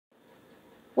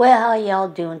Well, how y'all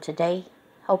doing today?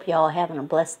 Hope y'all having a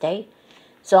blessed day.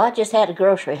 So I just had a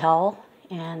grocery haul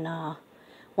and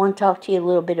want to talk to you a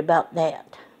little bit about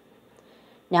that.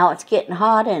 Now it's getting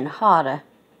hotter and hotter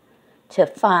to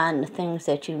find the things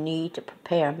that you need to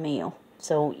prepare a meal.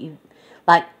 So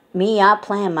like me, I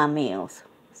plan my meals.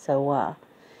 So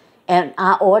and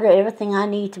I order everything I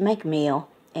need to make a meal,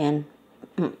 and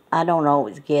I don't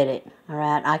always get it. All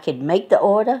right, I could make the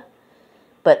order,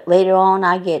 but later on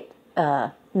I get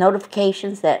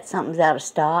notifications that something's out of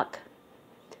stock,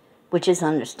 which is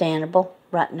understandable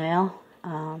right now,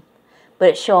 but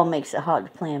it sure makes it hard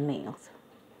to plan meals.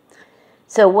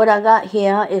 So what I got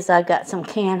here is I got some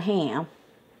canned ham,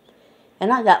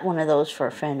 and I got one of those for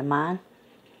a friend of mine.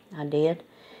 I did,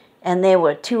 and they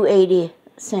were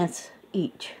 2.80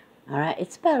 each. All right,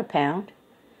 it's about a pound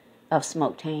of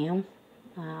smoked ham,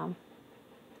 and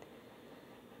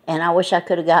I wish I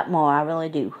could have got more. I really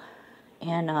do.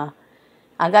 And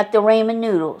I got the ramen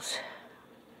noodles,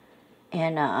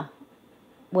 and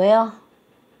well,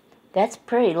 that's a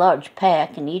pretty large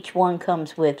pack, and each one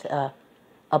comes with a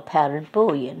powdered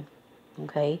bouillon,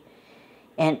 okay?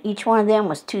 And each one of them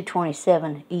was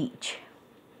 $2.27 each.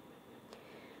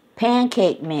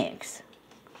 Pancake mix,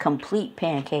 complete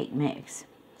pancake mix,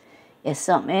 is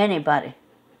something anybody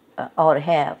ought to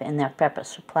have in their pepper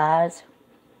supplies.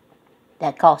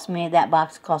 That box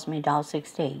cost me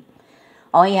 $1.68.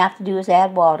 All you have to do is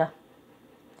add water.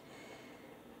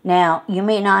 Now, you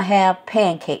may not have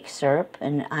pancake syrup,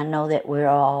 and I know that we're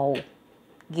all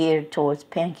geared towards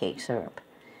pancake syrup.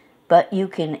 But you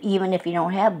can, even if you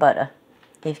don't have butter,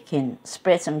 if you can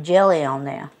spread some jelly on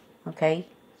there, okay?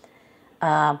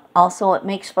 Also, it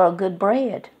makes for a good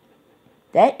bread.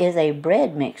 That is a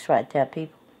bread mix right there,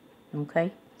 people,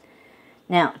 okay?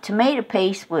 Now, tomato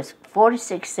paste was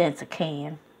 46 cents a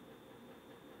can.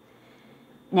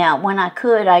 Now, when I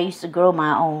could, I used to grow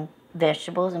my own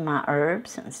vegetables and my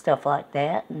herbs and stuff like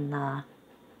that. And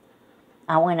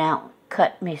I went out and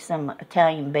cut me some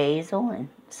Italian basil and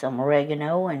some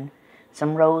oregano and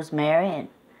some rosemary and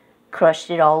crushed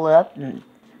it all up and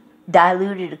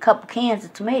diluted a couple cans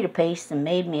of tomato paste and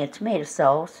made me a tomato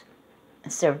sauce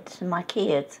and served it to my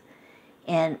kids.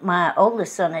 And my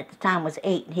oldest son at the time was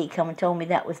 8, and he come and told me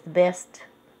that was the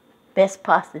best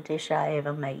pasta dish I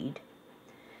ever made.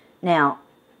 Now,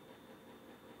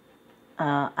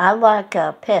 I like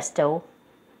pesto,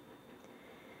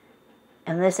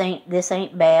 and this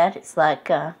ain't bad. It's like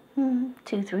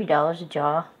 $2-3 a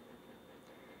jar.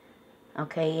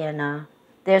 Okay, and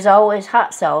there's always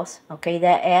hot sauce. Okay,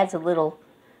 that adds a little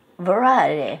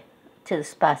variety to the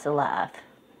spice of life.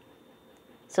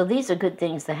 So these are good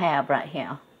things to have right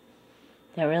here.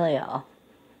 They really are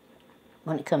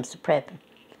when it comes to prepping.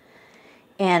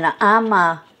 And I'm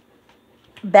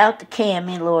about to can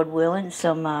me, Lord willing,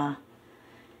 some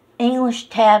English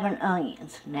tavern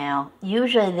onions. Now,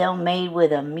 usually they're made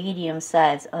with a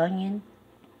medium-sized onion.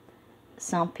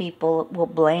 Some people will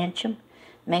blanch them.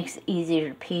 Makes it easier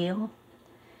to peel.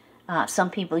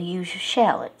 Some people use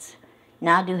shallots.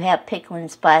 Now, I do have pickling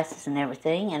spices and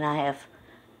everything, and I have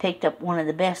picked up one of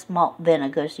the best malt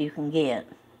vinegars you can get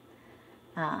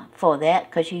for that,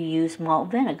 because you use malt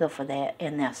vinegar for that,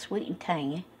 and they're sweet and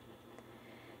tangy.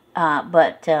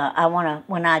 But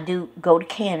when I do go to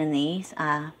canning these,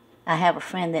 I have a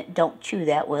friend that don't chew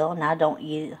that well, and I don't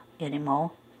eat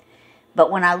anymore. But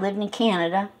when I lived in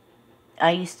Canada,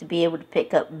 I used to be able to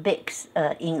pick up Bick's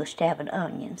English tavern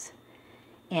onions.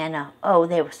 And, oh,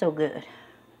 they were so good.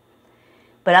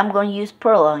 But I'm going to use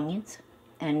pearl onions.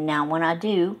 And now when I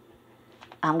do,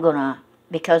 I'm going to,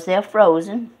 because they're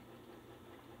frozen,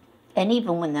 and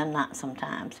even when they're not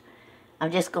sometimes,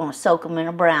 I'm just going to soak them in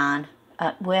a brine.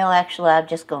 Well, actually, I'm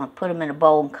just going to put them in a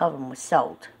bowl and cover them with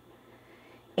salt.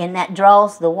 And that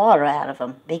draws the water out of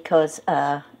them, because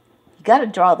you got to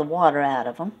draw the water out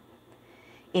of them.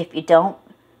 If you don't,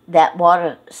 that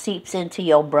water seeps into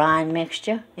your brine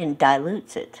mixture and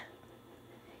dilutes it.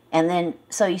 And then,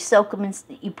 so you soak them,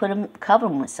 cover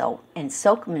them with salt, and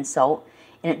soak them in salt,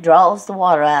 and it draws the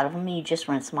water out of them, and you just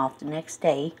rinse them off the next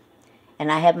day.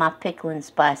 And I have my pickling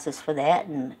spices for that,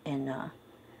 and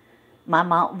my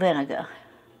malt vinegar.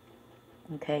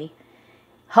 Okay.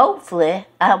 Hopefully,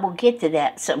 I will get to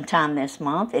that sometime this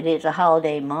month. It is a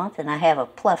holiday month, and I have a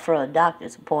plethora of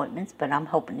doctor's appointments, but I'm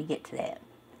hoping to get to that.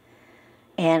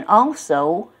 And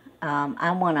also,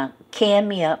 I want to can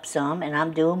me up some, and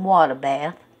I'm doing water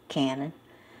bath canning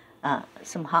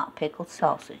some hot pickled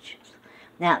sausages.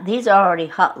 Now, these are already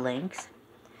hot links,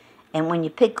 and when you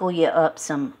pickle you up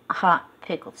some hot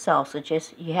pickled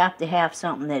sausages, you have to have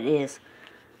something that is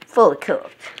fully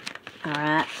cooked. All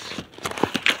right.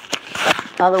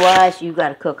 Otherwise, you got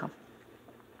to cook them.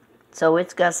 So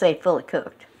it's got to say fully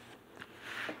cooked.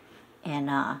 And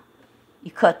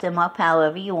you cut them up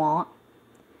however you want.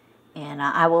 And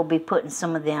I will be putting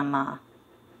some of them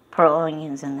pearl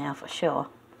onions in there for sure.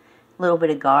 A little bit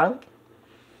of garlic.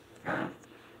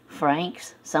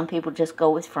 Franks. Some people just go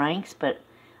with Franks, but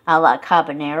I like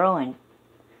habanero, and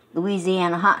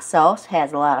Louisiana hot sauce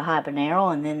has a lot of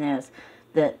habanero, and then there's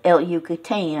the El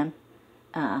Yucatan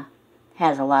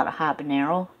has a lot of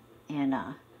habanero,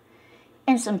 and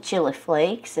some chili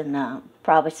flakes, and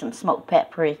probably some smoked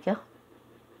paprika.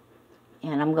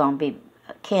 And I'm going to be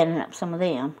canning up some of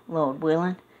them, Lord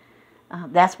willing.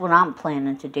 That's what I'm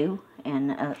planning to do,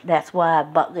 and that's why I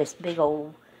bought this big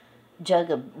old jug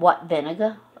of white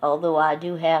vinegar. Although I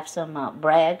do have some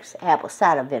Bragg's apple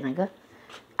cider vinegar.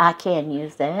 I can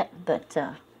use that, but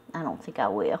I don't think I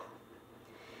will.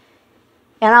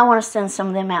 And I want to send some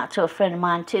of them out to a friend of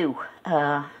mine too.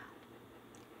 Now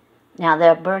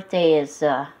their birthday is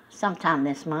sometime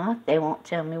this month. They won't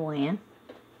tell me when.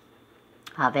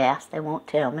 I've asked, they won't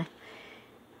tell me.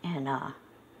 And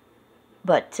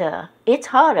but it's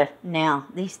harder now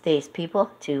these days, people,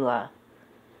 to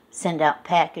send out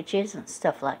packages and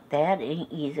stuff like that. It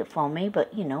ain't easy for me,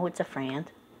 but you know, it's a friend.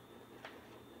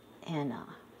 And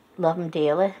love them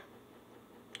dearly.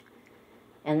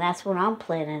 And that's what I'm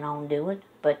planning on doing.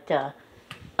 But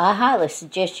I highly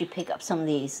suggest you pick up some of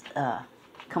these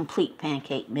complete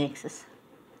pancake mixes.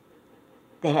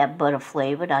 They have butter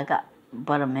flavored. I got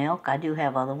buttermilk. I do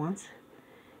have other ones.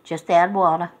 Just add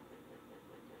water.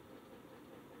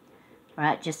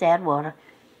 Right, just add water.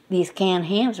 These canned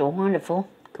hams are wonderful.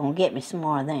 Gonna get me some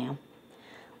more of them.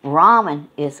 Ramen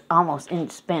is almost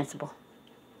indispensable.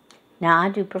 Now I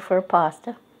do prefer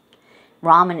pasta.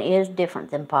 Ramen is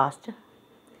different than pasta.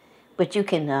 But you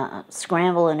can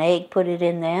scramble an egg, put it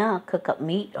in there, cook up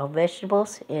meat or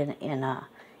vegetables in an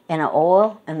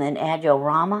oil, and then add your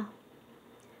ramen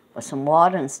with some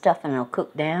water and stuff, and it'll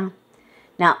cook down.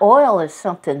 Now oil is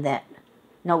something that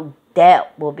no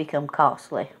doubt will become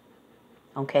costly.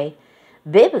 Okay?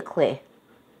 Biblically,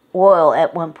 oil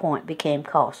at one point became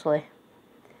costly,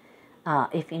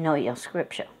 if you know your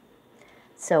scripture.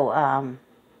 So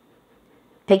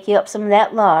pick you up some of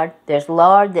that lard. There's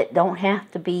lard that don't have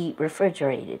to be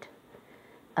refrigerated.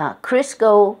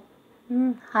 Crisco,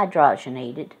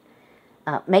 hydrogenated,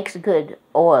 makes a good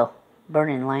oil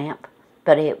burning lamp,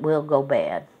 but it will go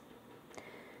bad.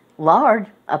 Lard,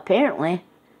 apparently,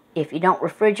 if you don't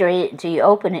refrigerate it until you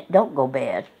open it, don't go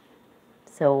bad.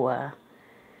 So,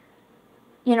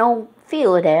 you know,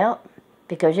 feel it out,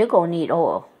 because you're going to need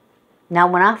oil. Now,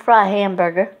 when I fry a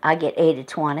hamburger, I get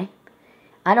 80-20.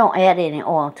 I don't add any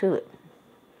oil to it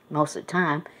most of the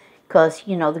time, because,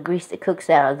 you know, the grease that cooks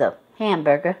out of the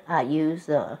hamburger, I use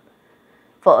for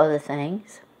other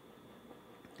things.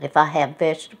 If I have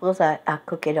vegetables, I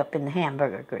cook it up in the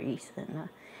hamburger grease. And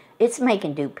it's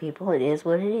making do, people. It is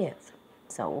what it is.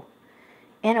 So,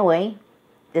 anyway,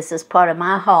 this is part of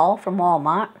my haul from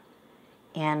Walmart.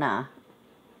 And,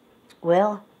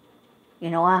 well, you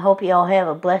know, I hope you all have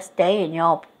a blessed day and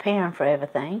y'all preparing for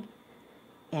everything.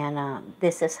 And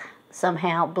this has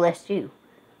somehow blessed you.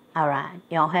 All right.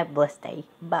 Y'all have a blessed day.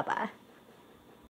 Bye-bye.